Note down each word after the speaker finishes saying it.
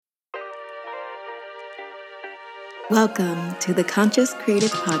Welcome to the Conscious Creative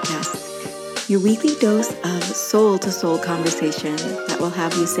Podcast, your weekly dose of soul-to-soul conversation that will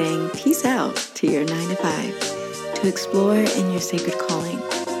have you saying peace out to your 9 to 5 to explore in your sacred calling.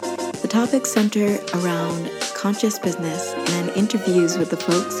 The topics center around conscious business and interviews with the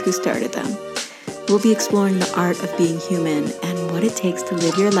folks who started them. We'll be exploring the art of being human and what it takes to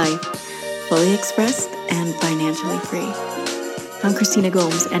live your life fully expressed and financially free. I'm Christina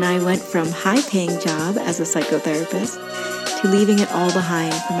Gomes, and I went from high-paying job as a psychotherapist to leaving it all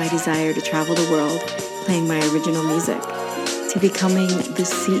behind for my desire to travel the world playing my original music, to becoming the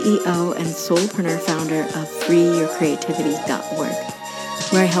CEO and soulpreneur founder of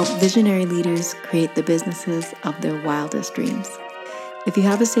freeyourcreativity.org, where I help visionary leaders create the businesses of their wildest dreams. If you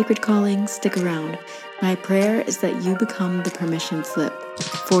have a sacred calling, stick around. My prayer is that you become the permission slip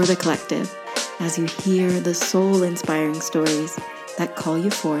for the collective as you hear the soul-inspiring stories that call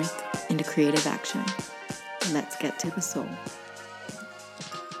you forth into creative action. Let's get to the soul.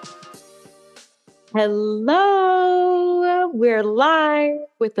 Hello, we're live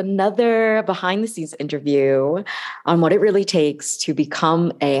with another behind-the-scenes interview on what it really takes to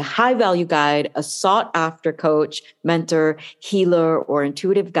become a high-value guide, a sought-after coach, mentor, healer, or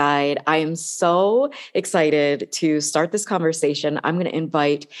intuitive guide. I am so excited to start this conversation. I'm going to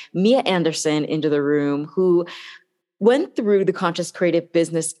invite Mia Anderson into the room, who went through the Conscious Creative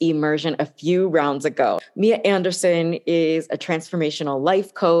Business Immersion a few rounds ago. Mia Anderson is a transformational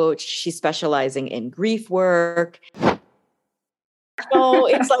life coach. She's specializing in grief work. So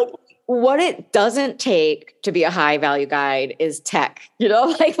it's like what it doesn't take to be a high value guide is tech. You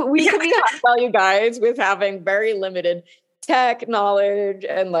know, like we can be high value guides with having very limited tech knowledge,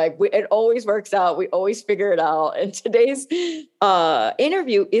 and like it always works out. We always figure it out. And today's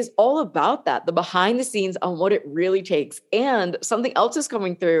interview is all about that, the behind the scenes on what it really takes. And something else is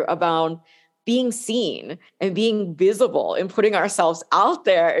coming through about being seen and being visible and putting ourselves out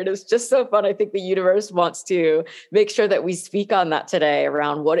there. It is just so fun. I think the universe wants to make sure that we speak on that today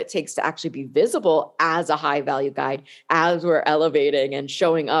around what it takes to actually be visible as a high value guide, as we're elevating and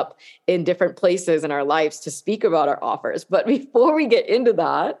showing up in different places in our lives to speak about our offers. But before we get into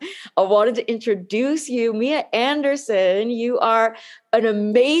that, I wanted to introduce you, Mia Anderson. You are an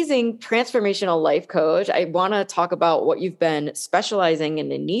amazing transformational life coach. I want to talk about what you've been specializing in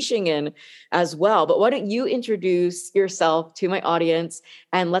and niching in as well. But why don't you introduce yourself to my audience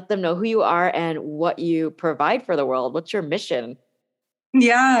and let them know who you are and what you provide for the world? What's your mission?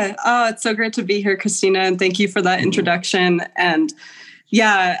 Yeah. Oh, it's so great to be here, Christina. And thank you for that introduction. And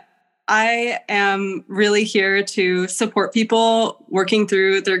yeah, I am really here to support people working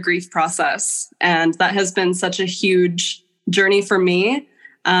through their grief process. And that has been such a huge journey for me.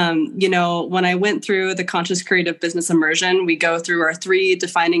 When I went through the Conscious Creative Business Immersion, we go through our 3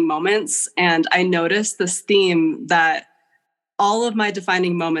 defining moments. And I noticed this theme that all of my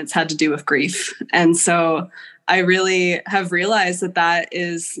defining moments had to do with grief. And so I really have realized that that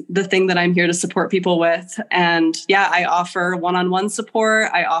is the thing that I'm here to support people with. And yeah, I offer one-on-one support.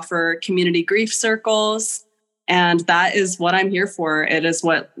 I offer community grief circles. And that is what I'm here for. It is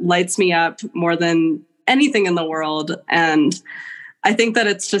what lights me up more than anything in the world. And I think that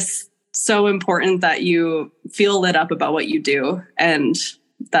it's just so important that you feel lit up about what you do. And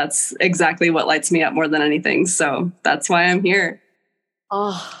that's exactly what lights me up more than anything. So that's why I'm here.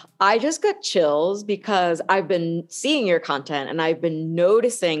 Oh, I just got chills because I've been seeing your content and I've been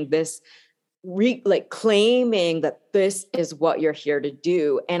noticing this, claiming that this is what you're here to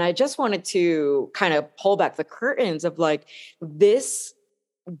do. And I just wanted to kind of pull back the curtains of like this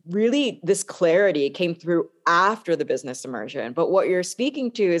clarity came through after the business immersion. But what you're speaking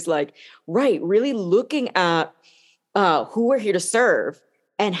to is like, right, really looking at who we're here to serve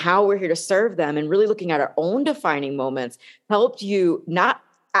and how we're here to serve them, and really looking at our own defining moments helped you not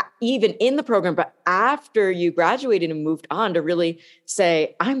even in the program, but after you graduated and moved on to really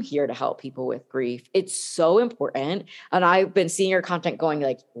say, I'm here to help people with grief. It's so important. And I've been seeing your content going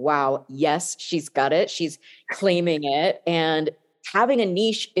like, wow, yes, she's got it. She's claiming it. And having a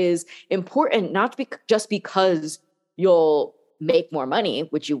niche is important, not just because you'll make more money,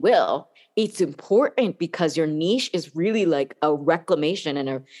 which you will. It's important because your niche is really like a reclamation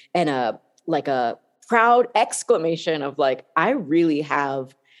and a proud exclamation of like, I really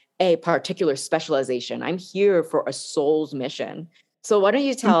have a particular specialization. I'm here for a soul's mission. So why don't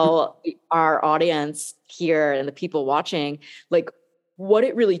you tell our audience here and the people watching, like what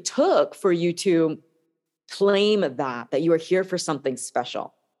it really took for you to claim that you are here for something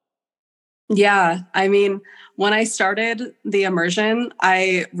special? Yeah. I mean, when I started the immersion,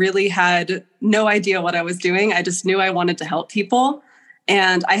 I really had no idea what I was doing. I just knew I wanted to help people.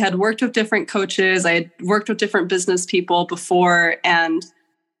 And I had worked with different coaches. I had worked with different business people before. And,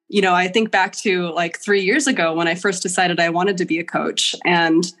 I think back to like 3 years ago when I first decided I wanted to be a coach.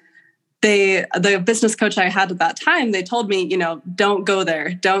 And the business coach I had at that time, they told me, don't go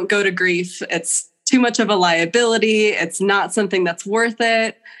there. Don't go to grief. It's too much of a liability. It's not something that's worth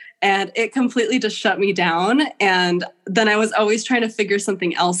it. And it completely just shut me down. And then I was always trying to figure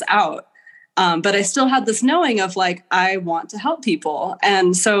something else out. But I still had this knowing of like, I want to help people.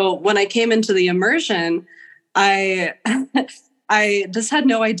 And so when I came into the immersion, I I just had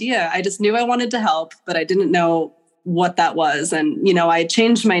no idea. I just knew I wanted to help, but I didn't know what that was. And, I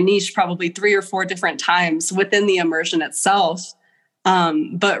changed my niche probably 3 or 4 different times within the immersion itself.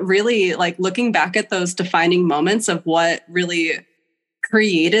 But really like looking back at those defining moments of what really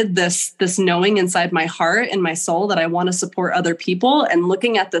created this knowing inside my heart and my soul that I want to support other people, and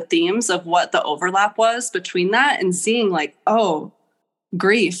looking at the themes of what the overlap was between that and seeing like, oh,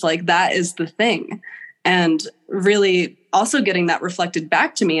 grief, like that is the thing. And really also getting that reflected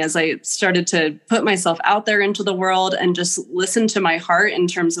back to me as I started to put myself out there into the world and just listen to my heart in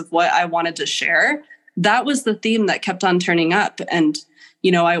terms of what I wanted to share. That was the theme that kept on turning up. And,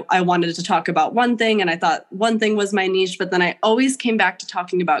 I wanted to talk about one thing and I thought one thing was my niche, but then I always came back to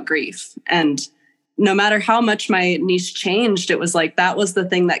talking about grief. And no matter how much my niche changed, it was like, that was the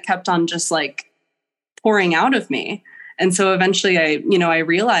thing that kept on just like pouring out of me. And so eventually I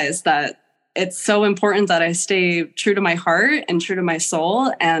realized that it's so important that I stay true to my heart and true to my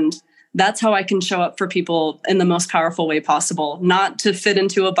soul. And that's how I can show up for people in the most powerful way possible, not to fit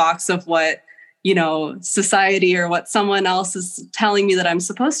into a box of what, society or what someone else is telling me that I'm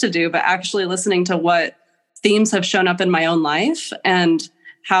supposed to do, but actually listening to what themes have shown up in my own life and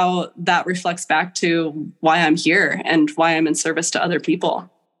how that reflects back to why I'm here and why I'm in service to other people.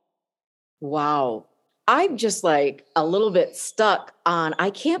 Wow. I'm just like a little bit stuck on, I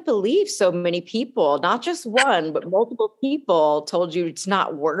can't believe so many people, not just one, but multiple people told you it's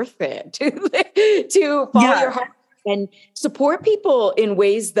not worth it to follow your heart and support people in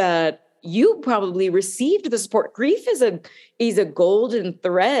ways that you probably received the support. Grief is a golden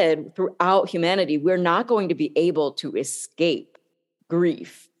thread throughout humanity. We're not going to be able to escape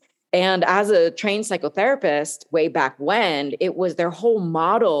grief. And as a trained psychotherapist way back when, it was their whole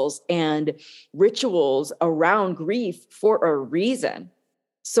models and rituals around grief for a reason.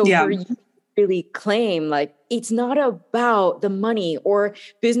 So for you to really claim like, it's not about the money, or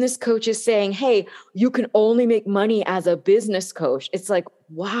business coaches saying, hey, you can only make money as a business coach. It's like,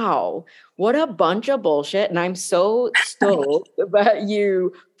 wow, what a bunch of bullshit. And I'm so stoked that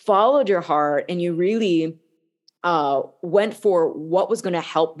you followed your heart and you really went for what was going to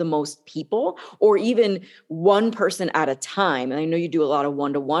help the most people, or even one person at a time. And I know you do a lot of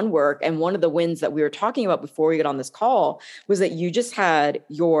one-to-one work. And one of the wins that we were talking about before we got on this call was that you just had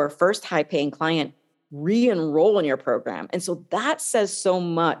your first high-paying client re-enroll in your program. And so that says so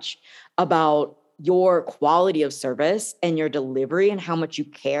much about your quality of service and your delivery and how much you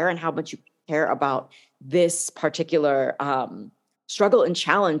care about this particular struggle and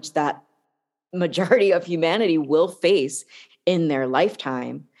challenge that majority of humanity will face in their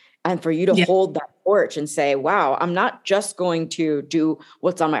lifetime. And for you to hold that torch and say, wow, I'm not just going to do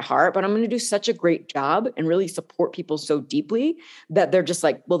what's on my heart, but I'm going to do such a great job and really support people so deeply that they're just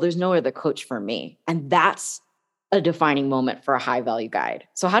like, well, there's no other coach for me. And that's a defining moment for a high value guide.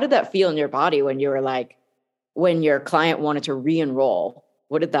 So how did that feel in your body when you were like, when your client wanted to re-enroll?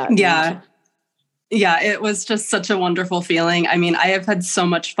 What did that mean? Yeah, it was just such a wonderful feeling. I mean, I have had so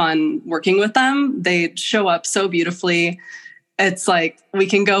much fun working with them. They show up so beautifully. It's like we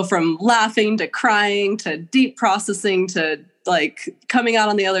can go from laughing to crying to deep processing to like coming out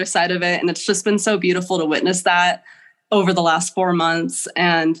on the other side of it. And it's just been so beautiful to witness that over the last 4 months.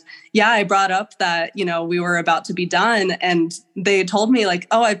 And I brought up that, we were about to be done, and they told me like,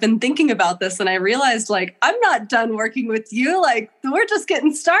 oh, I've been thinking about this. And I realized like, I'm not done working with you. Like, we're just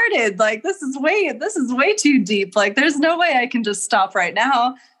getting started. Like, this is way too deep. Like, there's no way I can just stop right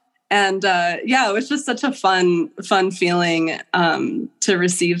now. And it was just such a fun feeling to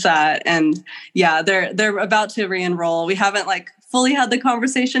receive that. And they're about to re-enroll. We haven't like fully had the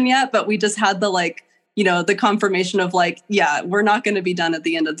conversation yet, but we just had the the confirmation of like, we're not going to be done at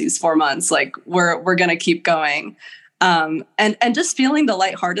the end of these 4 months. Like we're going to keep going. And just feeling the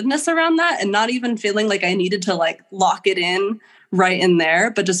lightheartedness around that, and not even feeling like I needed to like lock it in right in there,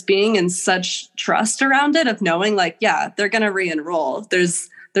 but just being in such trust around it of knowing like, they're going to re-enroll.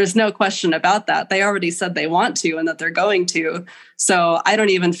 There's no question about that. They already said they want to and that they're going to. So I don't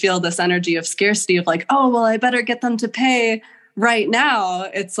even feel this energy of scarcity of like, oh, well, I better get them to pay right now.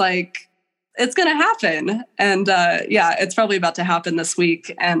 It's like, it's going to happen. And it's probably about to happen this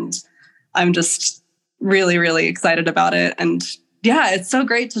week. And I'm just really, really excited about it. And yeah, it's so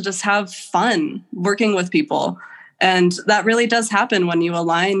great to just have fun working with people. And that really does happen when you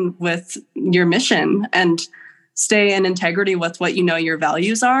align with your mission and stay in integrity with what you know your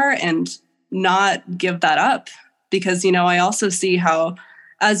values are and not give that up. Because, I also see how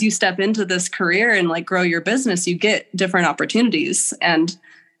as you step into this career and like grow your business, you get different opportunities. And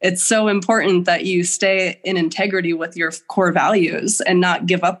it's so important that you stay in integrity with your core values and not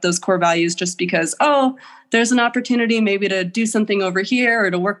give up those core values just because, there's an opportunity maybe to do something over here or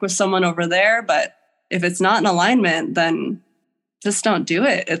to work with someone over there. But if it's not in alignment, then just don't do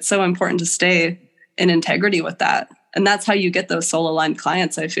it. It's so important to stay in integrity with that. And that's how you get those soul aligned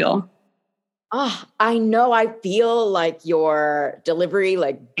clients, I feel. Oh, I know. I feel like your delivery,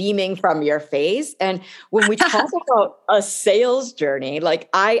 like beaming from your face. And when we talk about a sales journey, like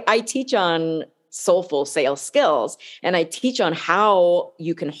I teach on soulful sales skills, and I teach on how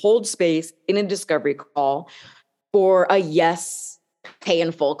you can hold space in a discovery call for a yes, pay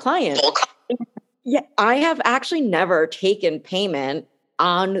in full client. Yeah, I have actually never taken payment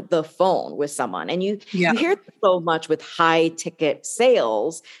on the phone with someone. And you hear so much with high ticket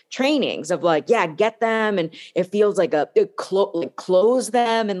sales trainings of like, get them. And it feels like close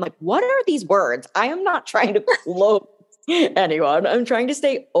them. And like, what are these words? I am not trying to close anyone. I'm trying to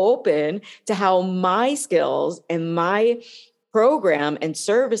stay open to how my skills and my program and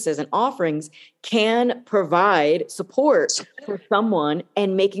services and offerings can provide support for someone,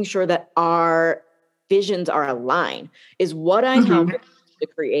 and making sure that our visions are aligned is what I'm helping to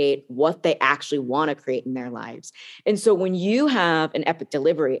create what they actually want to create in their lives. And so when you have an epic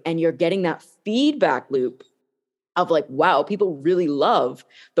delivery and you're getting that feedback loop of like, wow, people really love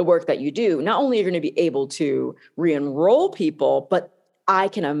the work that you do, not only are you going to be able to re-enroll people, but I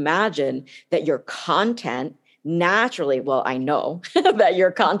can imagine that your content naturally, well, I know that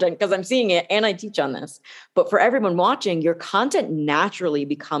your content, because I'm seeing it and I teach on this, but for everyone watching, your content naturally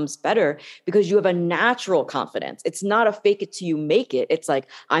becomes better because you have a natural confidence. It's not a fake it till you make it. It's like,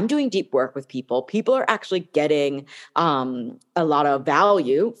 I'm doing deep work with people. People are actually getting a lot of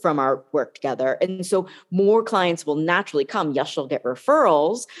value from our work together. And so more clients will naturally come. Yes, you'll get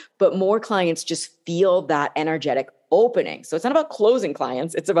referrals, but more clients just feel that energetic opening. So it's not about closing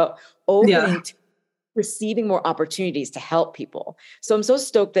clients. It's about opening to receiving more opportunities to help people. So I'm so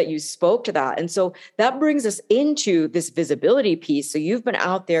stoked that you spoke to that. And so that brings us into this visibility piece. So you've been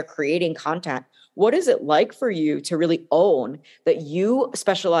out there creating content. What is it like for you to really own that you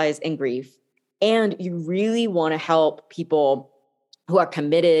specialize in grief and you really want to help people who are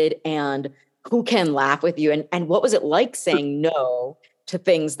committed and who can laugh with you? And what was it like saying no to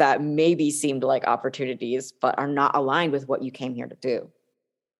things that maybe seemed like opportunities, but are not aligned with what you came here to do?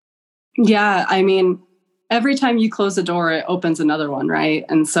 Yeah, I mean, every time you close a door, it opens another one, right?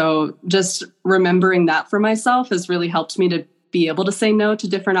 And so just remembering that for myself has really helped me to be able to say no to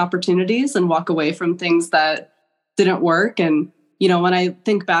different opportunities and walk away from things that didn't work. And, when I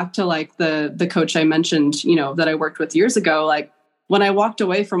think back to like the coach I mentioned, that I worked with years ago, like when I walked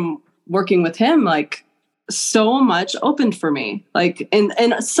away from working with him, like so much opened for me, like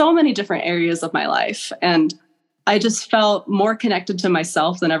in so many different areas of my life. And I just felt more connected to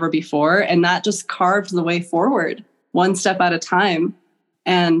myself than ever before. And that just carved the way forward one step at a time.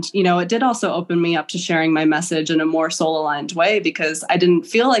 And, it did also open me up to sharing my message in a more soul aligned way, because I didn't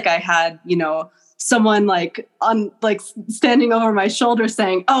feel like I had, someone like standing over my shoulder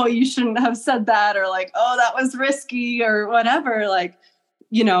saying, oh, you shouldn't have said that, or like, oh, that was risky or whatever. Like,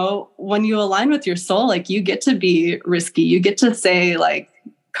 when you align with your soul, like you get to be risky, you get to say like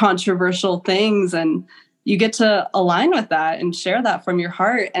controversial things, and you get to align with that and share that from your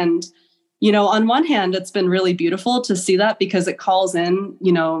heart. And, on one hand, it's been really beautiful to see that because it calls in,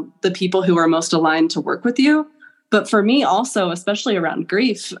 the people who are most aligned to work with you. But for me also, especially around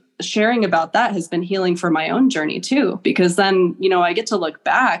grief, sharing about that has been healing for my own journey too, because then, I get to look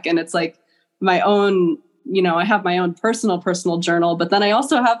back and it's like my own, I have my own personal journal, but then I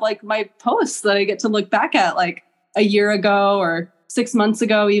also have like my posts that I get to look back at like a year ago or 6 months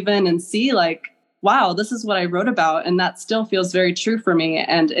ago even, and see like, wow, this is what I wrote about. And that still feels very true for me.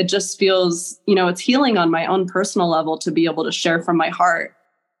 And it just feels, it's healing on my own personal level to be able to share from my heart.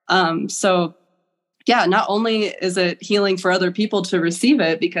 So yeah, not only is it healing for other people to receive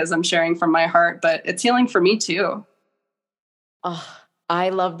it because I'm sharing from my heart, but it's healing for me too. Oh, I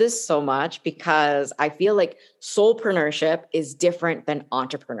love this so much because I feel like soulpreneurship is different than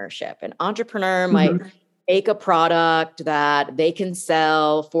entrepreneurship. An entrepreneur might make a product that they can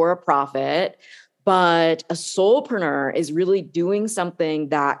sell for a profit, But a soulpreneur is really doing something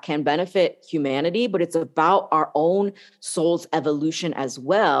that can benefit humanity, but it's about our own soul's evolution as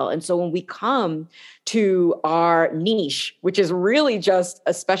well. And so when we come to our niche, which is really just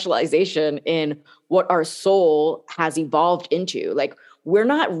a specialization in what our soul has evolved into, like we're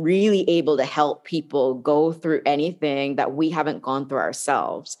not really able to help people go through anything that we haven't gone through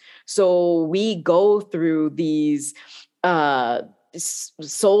ourselves. So we go through these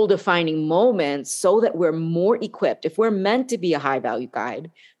soul defining moments so that we're more equipped, if we're meant to be a high value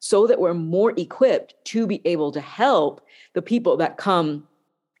guide, so that we're more equipped to be able to help the people that come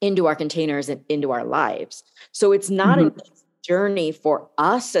into our containers and into our lives. So it's not a journey for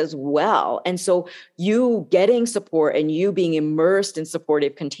us as well. And so you getting support and you being immersed in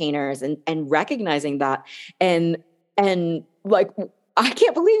supportive containers and recognizing that and like, I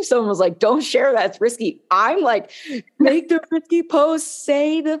can't believe someone was like, don't share that, it's risky. I'm like, make the risky post,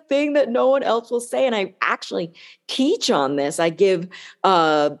 say the thing that no one else will say. And I actually teach on this. I give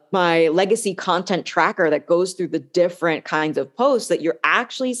my legacy content tracker that goes through the different kinds of posts that you're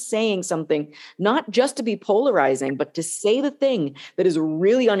actually saying something, not just to be polarizing, but to say the thing that is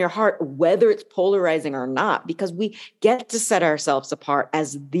really on your heart, whether it's polarizing or not, because we get to set ourselves apart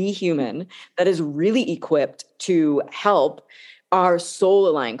as the human that is really equipped to help our soul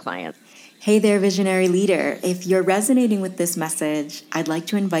aligned clients. Hey there, visionary leader. If you're resonating with this message, I'd like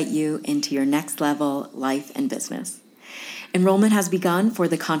to invite you into your next level life and business. Enrollment has begun for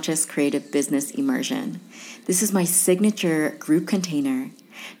the Conscious Creative Business Immersion. This is my signature group container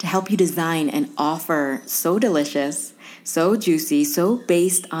to help you design an offer so delicious, so juicy, so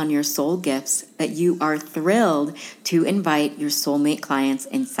based on your soul gifts that you are thrilled to invite your soulmate clients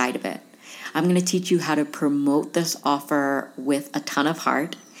inside of it. I'm going to teach you how to promote this offer with a ton of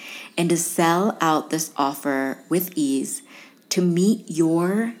heart and to sell out this offer with ease to meet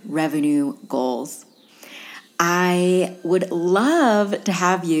your revenue goals. I would love to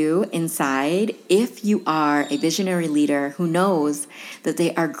have you inside if you are a visionary leader who knows that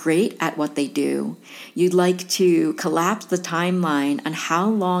they are great at what they do. You'd like to collapse the timeline on how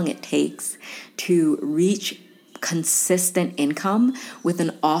long it takes to reach consistent income with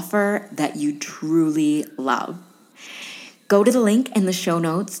an offer that you truly love. Go to the link in the show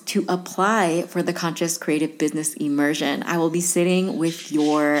notes to apply for the Conscious Creative Business Immersion. I will be sitting with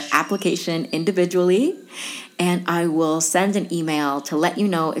your application individually, and I will send an email to let you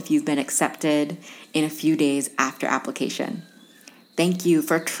know if you've been accepted in a few days after application. Thank you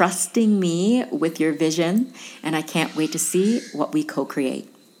for trusting me with your vision, and I can't wait to see what we co-create.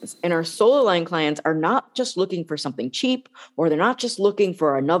 And our soul aligned clients are not just looking for something cheap, or they're not just looking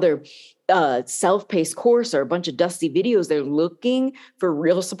for another self-paced course or a bunch of dusty videos. They're looking for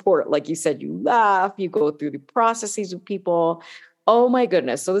real support. Like you said, you laugh, you go through the processes with people. Oh my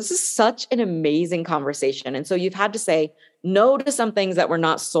goodness. So this is such an amazing conversation. And so you've had to say no to some things that were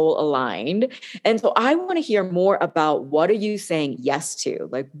not soul aligned. And so I want to hear more about, what are you saying yes to?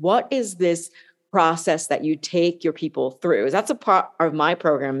 Like, what is this process that you take your people through? That's a part of my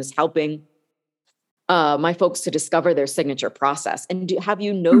program, is helping my folks to discover their signature process. And have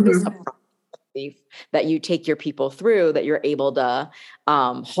you noticed a process that you take your people through that you're able to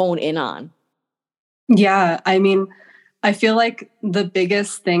hone in on? Yeah, I mean, I feel like the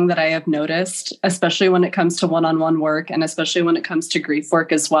biggest thing that I have noticed, especially when it comes to one-on-one work and especially when it comes to grief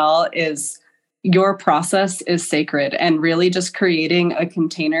work as well, is your process is sacred, and really just creating a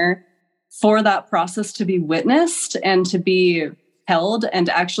container for that process to be witnessed and to be held and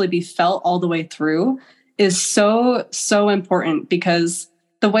actually be felt all the way through is so, so important, because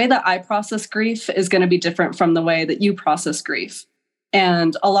the way that I process grief is going to be different from the way that you process grief.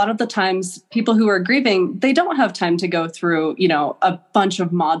 And a lot of the times people who are grieving, they don't have time to go through, a bunch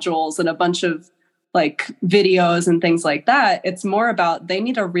of modules and a bunch of like videos and things like that. It's more about they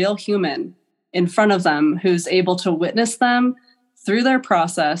need a real human in front of them who's able to witness them through their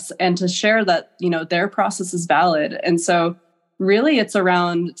process and to share that, their process is valid. And so really it's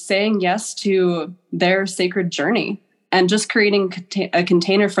around saying yes to their sacred journey and just creating a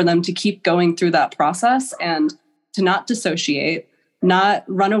container for them to keep going through that process and to not dissociate, not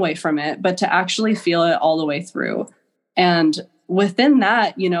run away from it, but to actually feel it all the way through. And within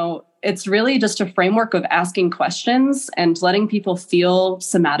that, it's really just a framework of asking questions and letting people feel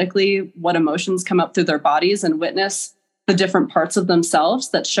somatically what emotions come up through their bodies and witness the different parts of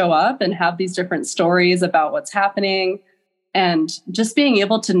themselves that show up and have these different stories about what's happening. And just being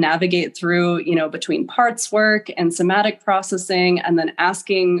able to navigate through, between parts work and somatic processing, and then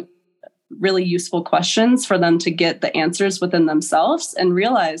asking really useful questions for them to get the answers within themselves and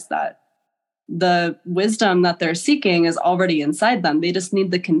realize that the wisdom that they're seeking is already inside them. They just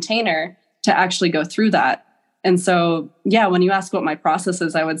need the container to actually go through that. And so, yeah, when you ask what my process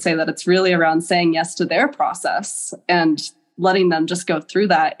is, I would say that it's really around saying yes to their process and letting them just go through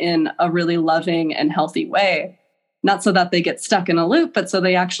that in a really loving and healthy way. Not so that they get stuck in a loop, but so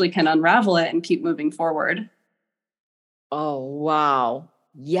they actually can unravel it and keep moving forward. Oh, wow.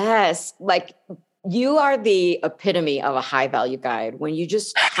 Yes. Like you are the epitome of a high value guide when you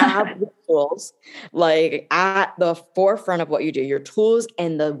just have the tools like at the forefront of what you do, your tools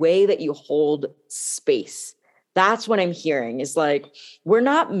and the way that you hold space. That's what I'm hearing is like, we're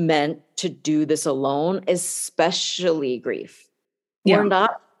not meant to do this alone, especially grief. Yeah. We're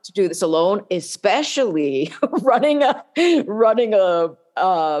not to do this alone, especially running a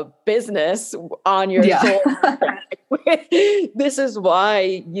business on your soul. This is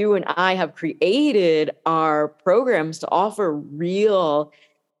why you and I have created our programs to offer real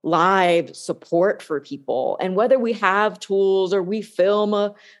live support for people. And whether we have tools or we film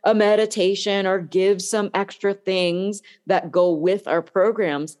a meditation or give some extra things that go with our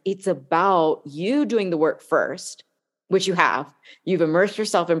programs, it's about you doing the work first, which you have. You've immersed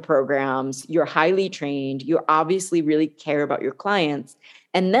yourself in programs. You're highly trained. You obviously really care about your clients.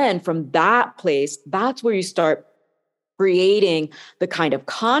 And then from that place, that's where you start creating the kind of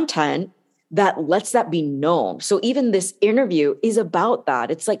content that lets that be known. So even this interview is about that.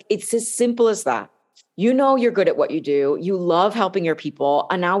 It's like, it's as simple as that. You know, you're good at what you do. You love helping your people.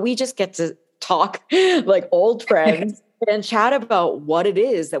 And now we just get to talk like old friends and chat about what it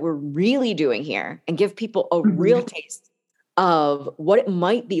is that we're really doing here and give people a real taste of what it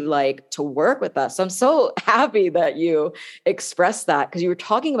might be like to work with us. So I'm so happy that you expressed that because you were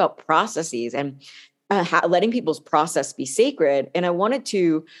talking about processes and letting people's process be sacred. And I wanted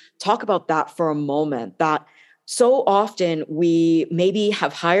to talk about that for a moment, that so often we maybe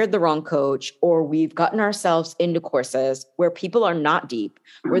have hired the wrong coach or we've gotten ourselves into courses where people are not deep,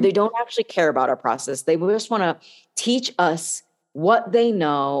 where they don't actually care about our process. They just want to teach us what they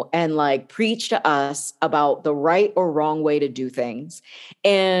know and like preach to us about the right or wrong way to do things.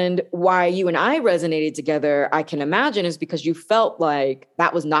 And why you and I resonated together, I can imagine, is because you felt like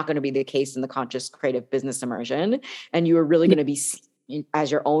that was not going to be the case in the conscious creative business immersion. And you were really going to be seen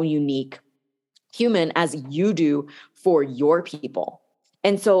as your own unique human as you do for your people.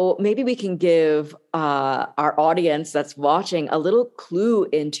 And so maybe we can give our audience that's watching a little clue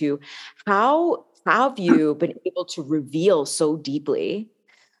into how have you been able to reveal so deeply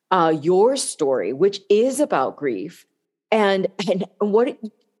your story, which is about grief, and what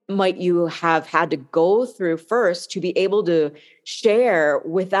might you have had to go through first to be able to share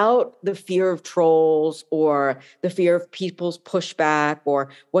without the fear of trolls or the fear of people's pushback or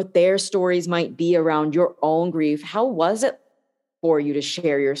what their stories might be around your own grief? How was it for you to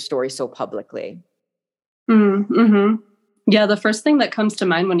share your story so publicly? Mm-hmm. Yeah, the first thing that comes to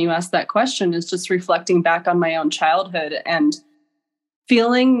mind when you ask that question is just reflecting back on my own childhood and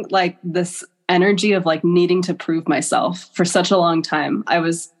feeling like this energy of like needing to prove myself for such a long time. I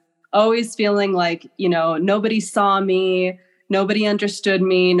was always feeling like, you know, nobody saw me, nobody understood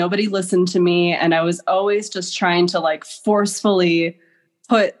me, nobody listened to me. And I was always just trying to like forcefully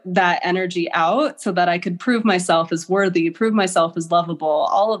put that energy out so that I could prove myself as worthy, prove myself as lovable,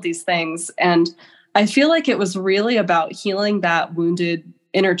 all of these things. And I feel like it was really about healing that wounded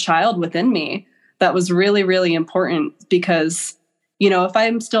inner child within me. That was really, really important because, you know, if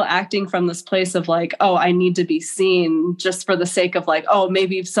I'm still acting from this place of like, oh, I need to be seen just for the sake of like, oh,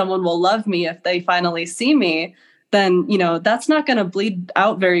 maybe someone will love me if they finally see me, then, you know, that's not going to bleed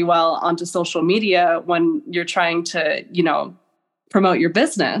out very well onto social media when you're trying to, you know, promote your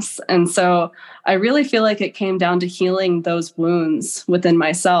business. And so I really feel like it came down to healing those wounds within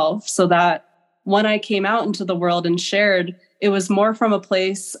myself so that when I came out into the world and shared, it was more from a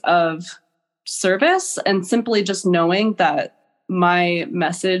place of service and simply just knowing that my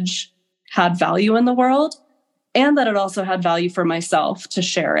message had value in the world and that it also had value for myself to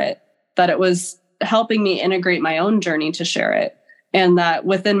share it, that it was helping me integrate my own journey to share it. And that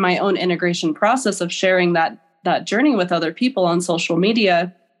within my own integration process of sharing that journey with other people on social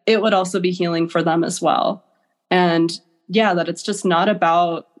media, it would also be healing for them as well. And yeah, that it's just not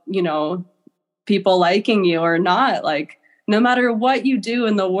about, you know, people liking you or not. Like, no matter what you do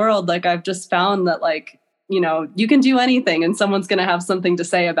in the world, like I've just found that like, you know, you can do anything and someone's going to have something to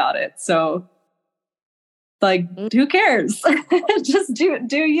say about it. So like, who cares? Just do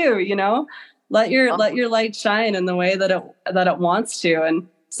you, you know, let your light shine in the way that it wants to. And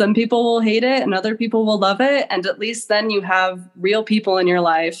some people will hate it and other people will love it. And at least then you have real people in your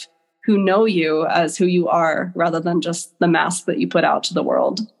life who know you as who you are rather than just the mask that you put out to the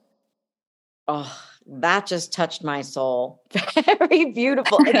world. Oh, that just touched my soul. Very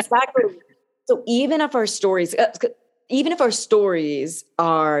beautiful. Exactly. So even if our stories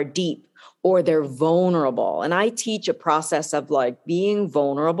are deep or they're vulnerable, and I teach a process of like being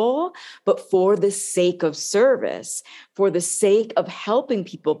vulnerable, but for the sake of service, for the sake of helping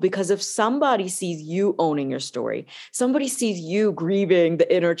people, because if somebody sees you owning your story, somebody sees you grieving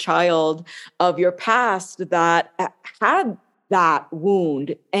the inner child of your past that had that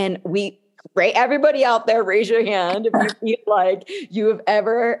wound, and right, everybody out there, raise your hand if you feel like you have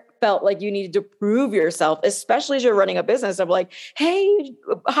ever felt like you needed to prove yourself, especially as you're running a business of like, hey,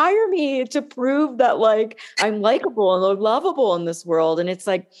 hire me to prove that like I'm likable and lovable in this world. And it's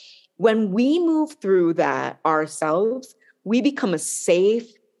like, when we move through that ourselves, we become a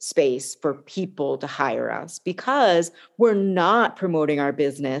safe space for people to hire us because we're not promoting our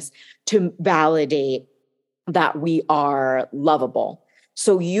business to validate that we are lovable.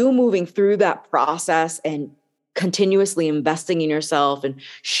 So you moving through that process and continuously investing in yourself and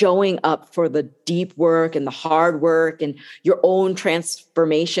showing up for the deep work and the hard work and your own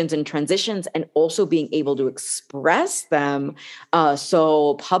transformations and transitions, and also being able to express them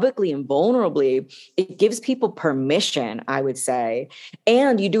so publicly and vulnerably, it gives people permission, I would say.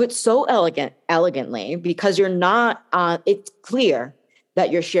 And you do it so elegantly because you're not, it's clear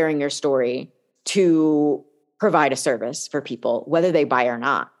that you're sharing your story to provide a service for people, whether they buy or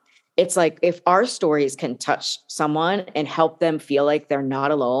not. It's like if our stories can touch someone and help them feel like they're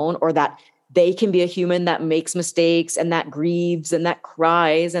not alone, or that they can be a human that makes mistakes and that grieves and that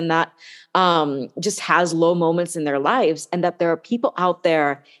cries and that just has low moments in their lives, and that there are people out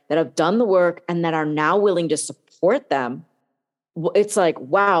there that have done the work and that are now willing to support them. It's like,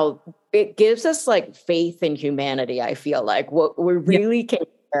 wow, it gives us like faith in humanity. I feel like what we really came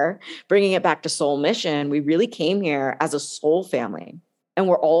here, bringing it back to soul mission, we really came here as a soul family. And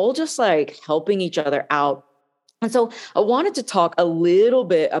we're all just like helping each other out. And so I wanted to talk a little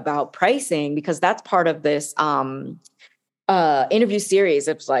bit about pricing because that's part of this interview series.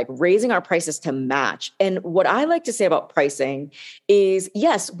 It's like raising our prices to match. And what I like to say about pricing is,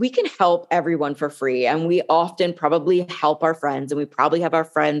 yes, we can help everyone for free. And we often probably help our friends, and we probably have our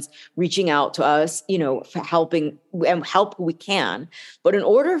friends reaching out to us, for helping and help who we can. But in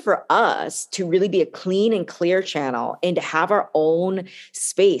order for us to really be a clean and clear channel and to have our own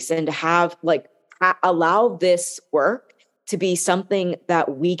space and to have allow this work to be something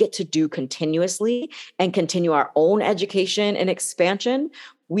that we get to do continuously and continue our own education and expansion,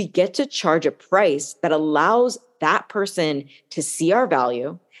 we get to charge a price that allows that person to see our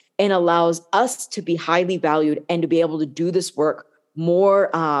value and allows us to be highly valued and to be able to do this work more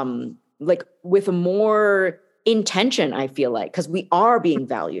with more intention, I feel like, because we are being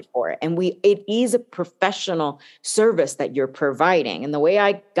valued for it. And it is a professional service that you're providing. And the way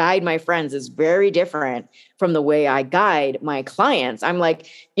I guide my friends is very different from the way I guide my clients. I'm like,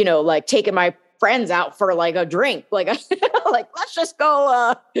 taking my friends out for like a drink, like let's just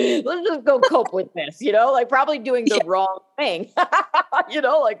go cope with this, probably doing the wrong thing,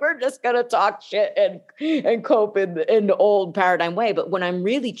 we're just gonna talk shit and cope in the old paradigm way. But when I'm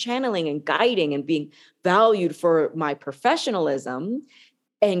really channeling and guiding and being valued for my professionalism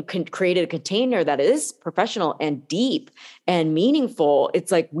and created a container that is professional and deep and meaningful,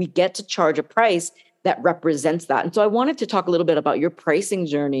 it's like we get to charge a price that represents that. And so I wanted to talk a little bit about your pricing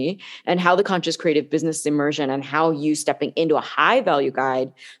journey and how the Conscious Creative Business Immersion and how you stepping into a high value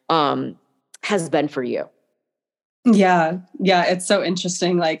guide has been for you. Yeah. It's so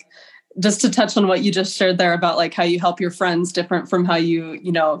interesting. Like, just to touch on what you just shared there about like how you help your friends different from how you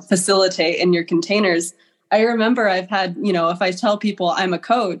facilitate in your containers. I remember I've had, if I tell people I'm a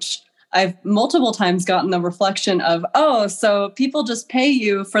coach, I've multiple times gotten the reflection of, oh, so people just pay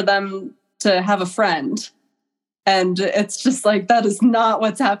you for them to have a friend. And it's just like, that is not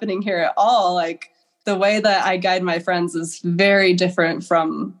what's happening here at all. Like, the way that I guide my friends is very different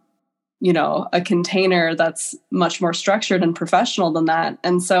from, a container that's much more structured and professional than that.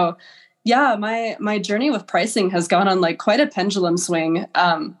 And so, yeah, my journey with pricing has gone on like quite a pendulum swing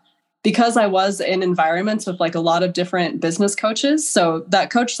because I was in environments with like a lot of different business coaches. So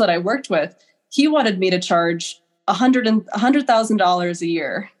that coach that I worked with, he wanted me to charge $100,000 a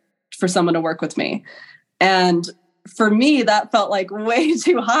year for someone to work with me. And for me, that felt like way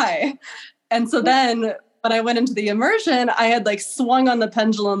too high. And so then when I went into the immersion, I had like swung on the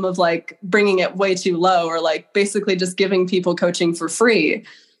pendulum of like bringing it way too low, or like basically just giving people coaching for free.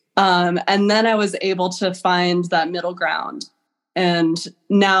 And then I was able to find that middle ground. And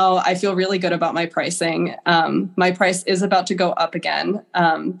now I feel really good about my pricing. My price is about to go up again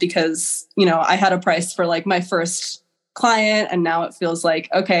because, I had a price for like my first client, and now it feels like,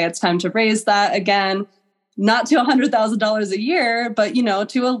 okay, it's time to raise that again. not to $100,000 a year, but,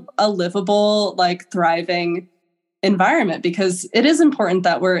 to a livable, like thriving environment, because it is important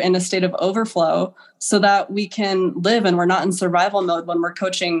that we're in a state of overflow so that we can live and we're not in survival mode when we're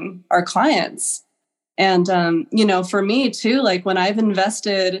coaching our clients. And, for me too, like when I've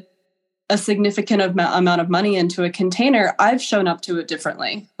invested a significant amount of money into a container, I've shown up to it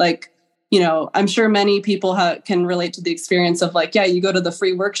differently. Like, I'm sure many people can relate to the experience of like, yeah, you go to the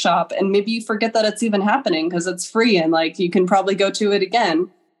free workshop and maybe you forget that it's even happening because it's free and like you can probably go to it again.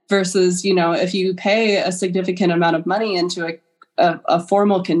 Versus, if you pay a significant amount of money into a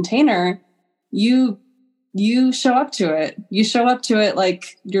formal container, you show up to it. You show up to it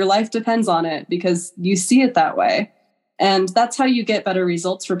like your life depends on it because you see it that way. And that's how you get better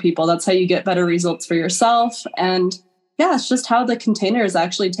results for people. That's how you get better results for yourself. And yeah, it's just how the container is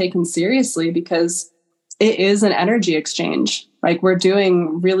actually taken seriously because it is an energy exchange. Like we're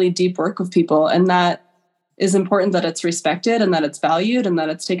doing really deep work with people, and that is important that it's respected and that it's valued and that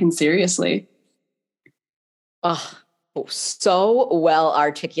it's taken seriously. Oh, so well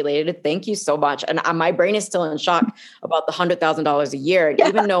articulated. Thank you so much. And my brain is still in shock about the $100,000 a year. And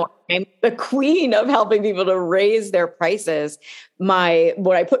even though I'm the queen of helping people to raise their prices,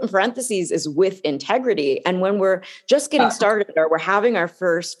 what I put in parentheses is with integrity. And when we're just getting started or we're having our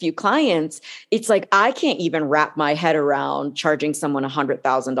first few clients, it's like, I can't even wrap my head around charging someone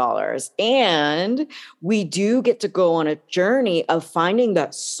 $100,000. And we do get to go on a journey of finding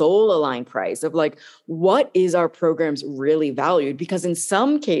that soul aligned price of like, what is our programs really valued? Because in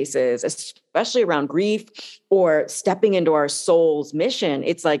some cases, especially around grief or stepping into our soul's mission,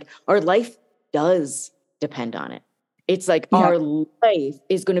 it's like our life does depend on it. It's like our life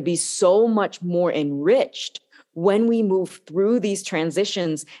is going to be so much more enriched when we move through these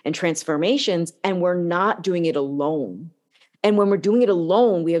transitions and transformations, and we're not doing it alone. And when we're doing it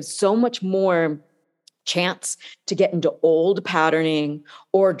alone, we have so much more chance to get into old patterning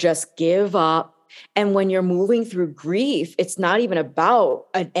or just give up. And when you're moving through grief, it's not even about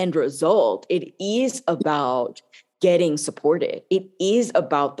an end result. It is about getting supported. It is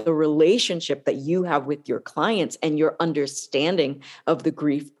about the relationship that you have with your clients and your understanding of the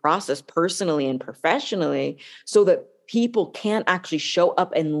grief process personally and professionally, so that people can actually show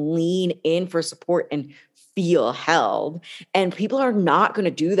up and lean in for support and feel held. And people are not going to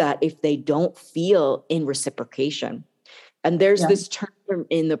do that if they don't feel in reciprocation. And there's this term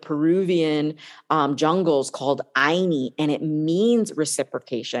in the Peruvian jungles called Aini, and it means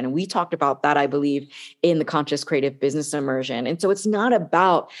reciprocation. And we talked about that, I believe, in the Conscious Creative Business Immersion. And so it's not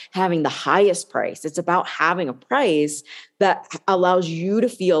about having the highest price. It's about having a price that allows you to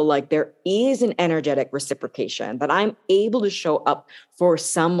feel like there is an energetic reciprocation, that I'm able to show up for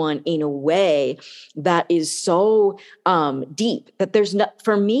someone in a way that is so deep that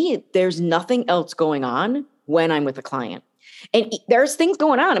for me, there's nothing else going on when I'm with a client. And there's things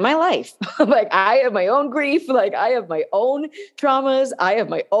going on in my life. Like I have my own grief, like I have my own traumas, I have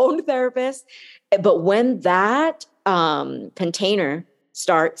my own therapist. But when that container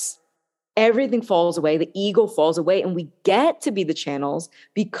starts, everything falls away, the ego falls away, and we get to be the channels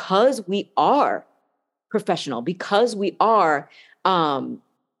because we are professional, because we are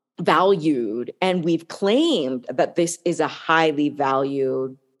valued, and we've claimed that this is a highly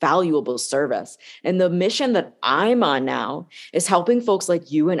valuable service. And the mission that I'm on now is helping folks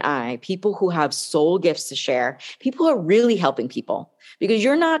like you and I, people who have soul gifts to share, people who are really helping people, because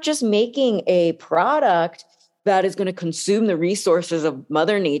you're not just making a product that is going to consume the resources of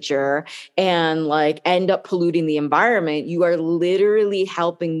Mother Nature and like end up polluting the environment. You are literally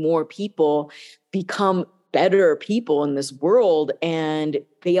helping more people become better people in this world and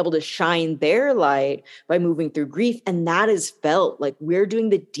be able to shine their light by moving through grief. And that is felt like we're doing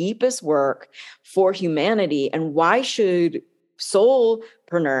the deepest work for humanity. And why should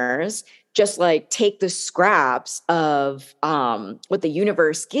soulpreneurs just like take the scraps of what the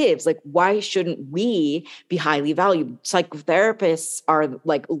universe gives? Like, why shouldn't we be highly valued? Psychotherapists are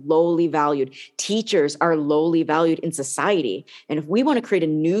like lowly valued. Teachers are lowly valued in society. And if we want to create a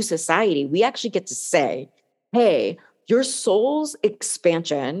new society, we actually get to say, hey, your soul's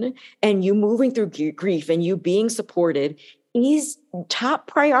expansion and you moving through grief and you being supported is top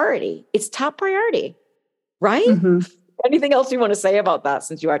priority. It's top priority, right? Mm-hmm. Anything else you want to say about that,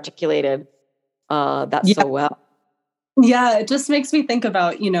 since you articulated that so well? Yeah, it just makes me think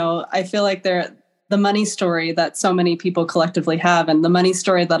about, I feel like the money story that so many people collectively have, and the money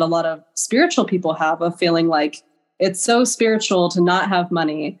story that a lot of spiritual people have, of feeling like it's so spiritual to not have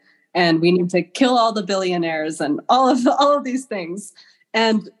money. And we need to kill all the billionaires and all of these things.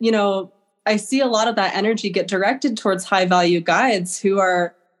 And, I see a lot of that energy get directed towards high value guides who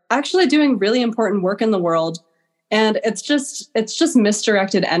are actually doing really important work in the world. And it's just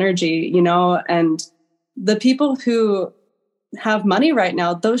misdirected energy, you know, and the people who have money right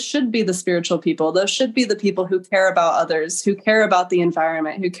now, those should be the spiritual people. Those should be the people who care about others, who care about the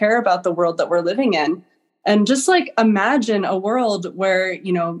environment, who care about the world that we're living in. And just like imagine a world where,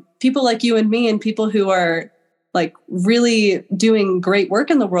 you know, people like you and me and people who are like really doing great work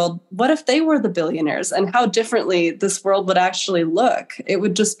in the world, what if they were the billionaires, and how differently this world would actually look? It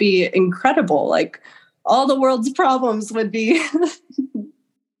would just be incredible. Like all the world's problems would be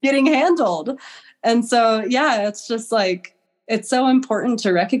getting handled. And so, yeah, it's just like, it's so important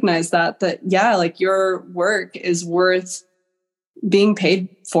to recognize that, yeah, like your work is worth being paid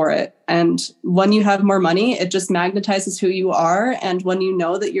for it. And when you have more money, it just magnetizes who you are. And when you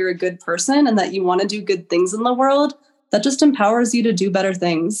know that you're a good person and that you want to do good things in the world, that just empowers you to do better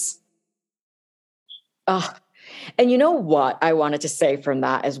things. Oh, and you know what I wanted to say from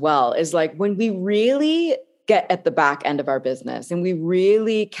that as well is like when we really get at the back end of our business and we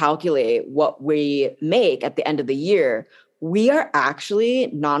really calculate what we make at the end of the year, we are actually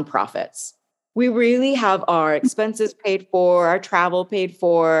nonprofits. We really have our expenses paid for, our travel paid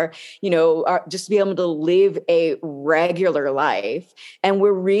for, you know, just to be able to live a regular life. And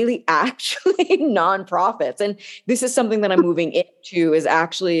we're really actually nonprofits. And this is something that I'm moving into, is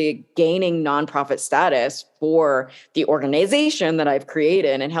actually gaining nonprofit status for the organization that I've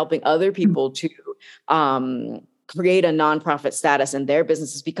created and helping other people to create a nonprofit status in their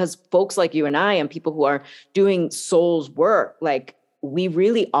businesses, because folks like you and I and people who are doing soul's work, like we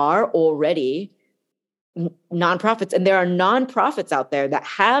really are already nonprofits. And there are nonprofits out there that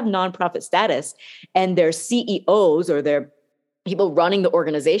have nonprofit status and their CEOs or their people running the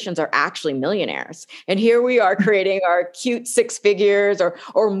organizations are actually millionaires. And here we are creating our cute 6 figures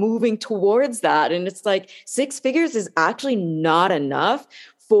or moving towards that. And it's like 6 figures is actually not enough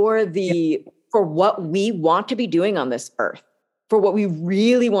for for what we want to be doing on this earth, for what we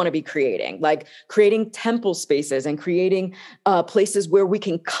really want to be creating, like creating temple spaces and creating places where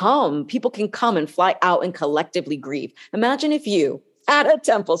people can come and fly out and collectively grieve. Imagine if you had a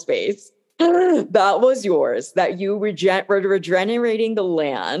temple space that was yours, that you were regenerating the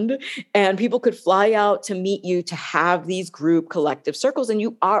land, and people could fly out to meet you to have these group collective circles. And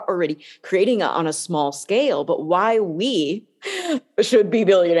you are already creating it on a small scale. But why we should be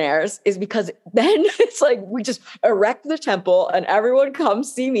billionaires is because then it's like we just erect the temple and everyone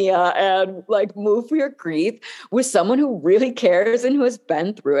comes see Mia and like move for your grief with someone who really cares and who has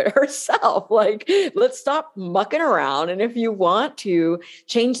been through it herself. Like, let's stop mucking around. And if you want to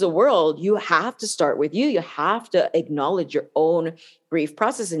change the world, you have to start with you. You have to acknowledge your own grief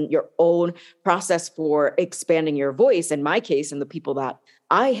process and your own process for expanding your voice. In my case, and the people that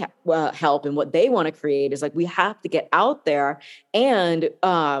I help and what they want to create is like, we have to get out there and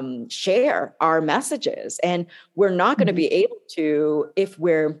share our messages. And we're not going to be able to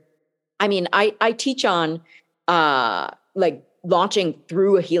I teach on like launching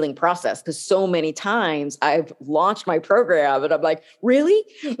through a healing process, because so many times I've launched my program and I'm like, really?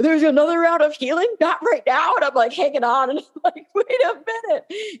 There's another round of healing? Not right now. And I'm like hanging on and I'm like, wait a minute.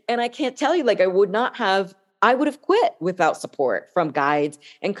 And I can't tell you, like, I would have quit without support from guides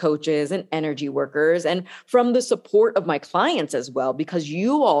and coaches and energy workers and from the support of my clients as well, because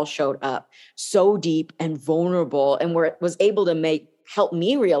you all showed up so deep and vulnerable and was able to help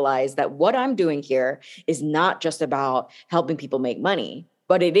me realize that what I'm doing here is not just about helping people make money,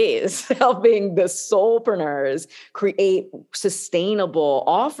 but it is helping the soulpreneurs create sustainable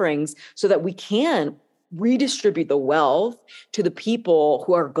offerings so that we can redistribute the wealth to the people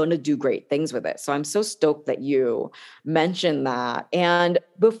who are going to do great things with it. So I'm so stoked that you mentioned that. And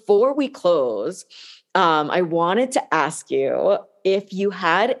before we close, I wanted to ask you if you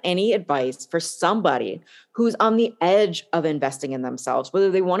had any advice for somebody who's on the edge of investing in themselves, whether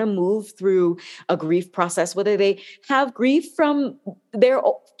they want to move through a grief process, whether they have grief from their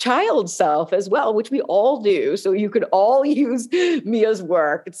child self as well, which we all do. So you could all use Mia's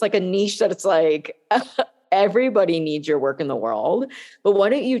work. It's like a niche that it's like everybody needs your work in the world. But why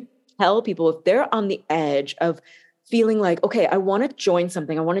don't you tell people if they're on the edge of feeling like, okay, I want to join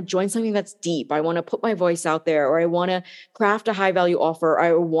something. I want to join something that's deep. I want to put my voice out there, or I want to craft a high value offer.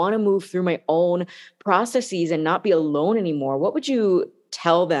 I want to move through my own processes and not be alone anymore. What would you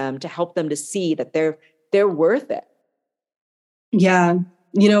tell them to help them to see that they're worth it? Yeah.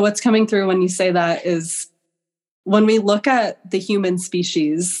 You know, what's coming through when you say that is when we look at the human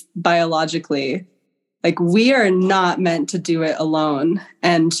species biologically, like we are not meant to do it alone.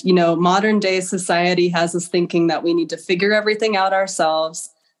 And, you know, modern day society has us thinking that we need to figure everything out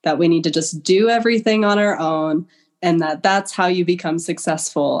ourselves, that we need to just do everything on our own. and that's how you become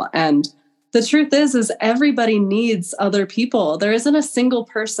successful. And the truth is everybody needs other people. There isn't a single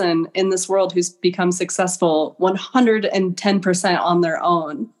person in this world who's become successful 110% on their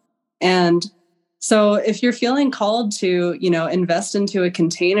own. And so if you're feeling called to, invest into a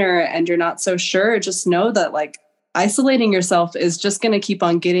container and you're not so sure, just know that like isolating yourself is just going to keep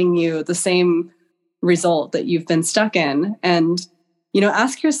on getting you the same result that you've been stuck in. And,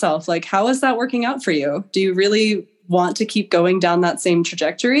 ask yourself, like, how is that working out for you? Do you really want to keep going down that same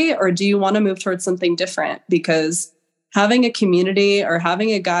trajectory, or do you want to move towards something different? Because having a community or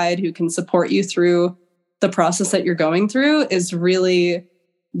having a guide who can support you through the process that you're going through is really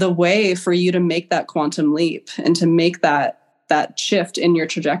the way for you to make that quantum leap and to make that shift in your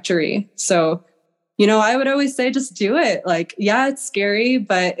trajectory. So, I would always say just do it. Like, yeah, it's scary,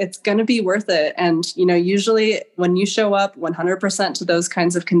 but it's going to be worth it. And, usually when you show up 100% to those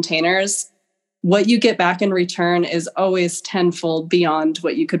kinds of containers, what you get back in return is always tenfold beyond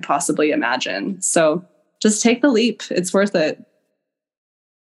what you could possibly imagine. So just take the leap. It's worth it.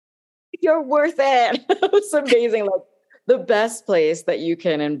 You're worth it. It's amazing. Like, the best place that you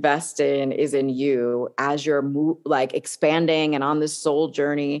can invest in is in you as you're expanding and on this soul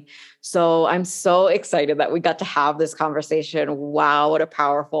journey. So I'm so excited that we got to have this conversation. Wow, what a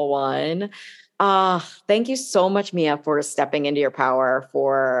powerful one. Thank you so much, Mia, for stepping into your power,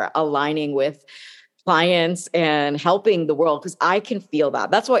 for aligning with clients and helping the world, because I can feel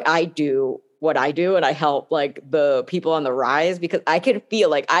that. That's why I do what I do, and I help like the people on the rise, because I can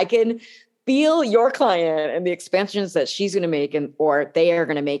feel your client and the expansions that she's going to make or they are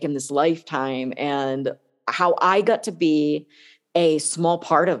going to make in this lifetime, and how I got to be a small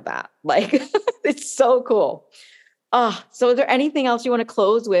part of that. Like, it's so cool. So is there anything else you want to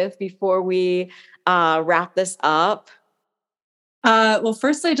close with before we wrap this up? Well,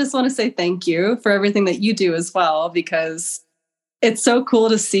 first, I just want to say thank you for everything that you do as well, because it's so cool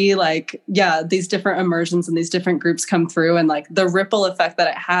to see these different immersions and these different groups come through, and like the ripple effect that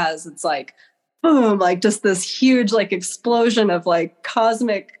it has. It's like, boom, like just this huge explosion of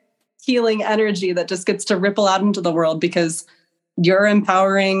cosmic healing energy that just gets to ripple out into the world because you're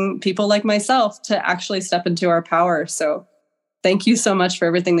empowering people like myself to actually step into our power. So thank you so much for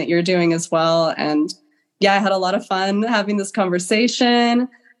everything that you're doing as well. And yeah, I had a lot of fun having this conversation.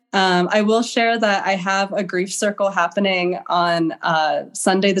 I will share that I have a grief circle happening on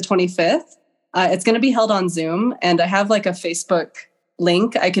Sunday, the 25th. It's going to be held on Zoom, and I have a Facebook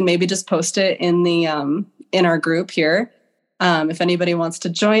link. I can maybe just post it in the in our group here if anybody wants to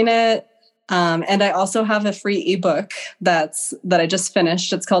join it. And I also have a free ebook that I just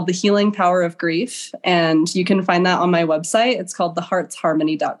finished. It's called The Healing Power of Grief, and you can find that on my website. It's called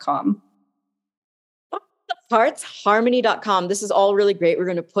theheartsharmony.com. Heartsharmony.com. This is all really great. We're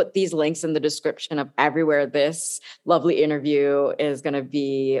going to put these links in the description of everywhere this lovely interview is going to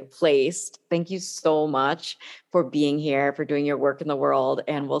be placed. Thank you so much for being here, for doing your work in the world,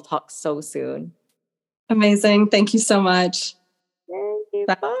 and we'll talk so soon. Amazing. Thank you so much. Yay.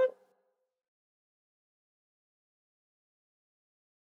 Bye.